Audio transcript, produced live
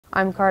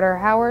I'm Carter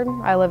Howard.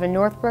 I live in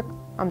Northbrook.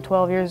 I'm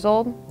 12 years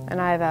old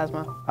and I have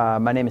asthma.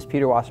 My name is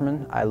Peter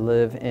Wasserman. I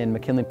live in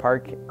McKinley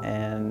Park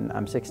and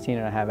I'm 16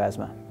 and I have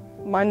asthma.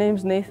 My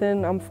name's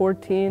Nathan. I'm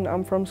 14.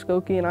 I'm from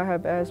Skokie and I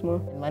have asthma.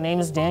 My name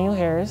is Daniel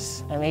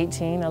Harris. I'm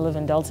 18. I live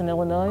in Delton,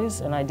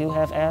 Illinois, and I do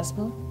have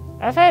asthma.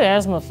 I've had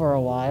asthma for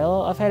a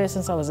while. I've had it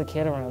since I was a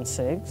kid, around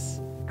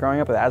 6. Growing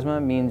up with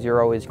asthma means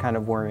you're always kind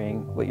of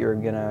worrying what you're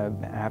gonna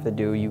have to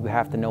do. You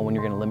have to know when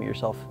you're gonna limit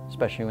yourself,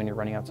 especially when you're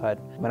running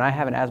outside. When I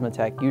have an asthma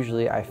attack,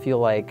 usually I feel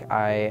like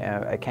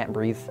I can't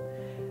breathe.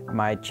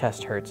 My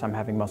chest hurts, I'm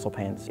having muscle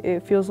pains.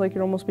 It feels like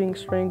you're almost being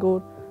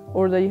strangled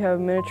or that you have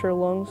miniature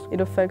lungs.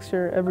 It affects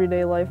your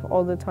everyday life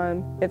all the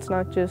time. It's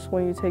not just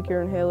when you take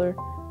your inhaler.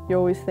 You're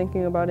always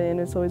thinking about it and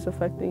it's always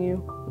affecting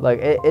you. Like,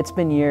 it's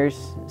been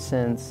years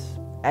since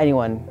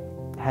anyone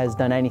has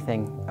done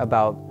anything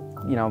about,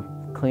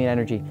 clean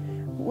energy.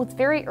 Well, it's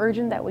very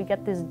urgent that we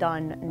get this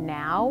done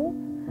now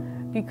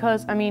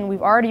because,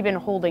 we've already been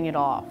holding it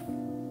off.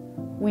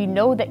 We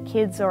know that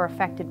kids are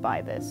affected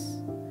by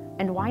this,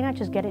 and why not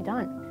just get it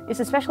done?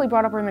 It's especially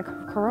brought up in the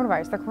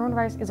coronavirus. The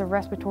coronavirus is a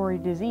respiratory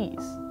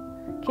disease.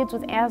 Kids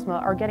with asthma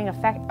are getting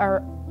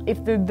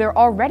if they're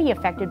already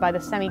affected by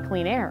the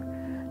semi-clean air,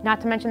 not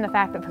to mention the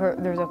fact that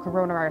there's a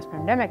coronavirus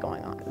pandemic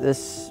going on.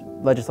 This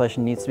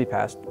legislation needs to be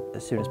passed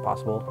as soon as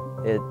possible.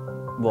 It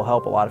will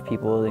help a lot of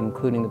people,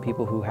 including the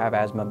people who have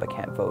asthma but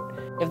can't vote.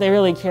 If they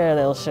really care,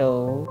 they'll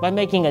show by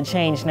making a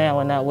change now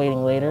and not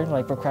waiting later,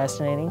 like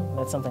procrastinating.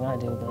 That's something I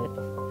do,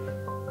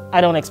 but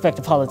I don't expect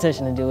a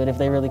politician to do it if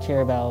they really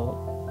care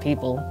about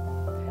people.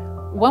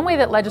 One way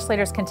that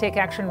legislators can take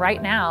action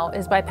right now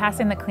is by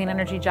passing the Clean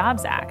Energy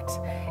Jobs Act.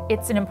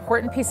 It's an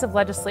important piece of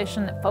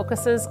legislation that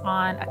focuses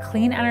on a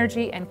clean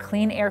energy and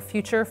clean air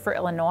future for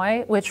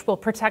Illinois, which will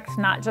protect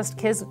not just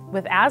kids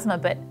with asthma,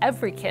 but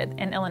every kid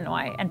in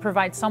Illinois, and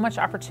provide so much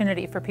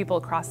opportunity for people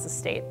across the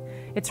state.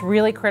 It's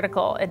really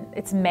critical.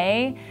 It's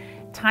May.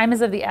 Time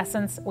is of the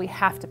essence. We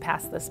have to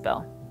pass this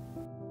bill.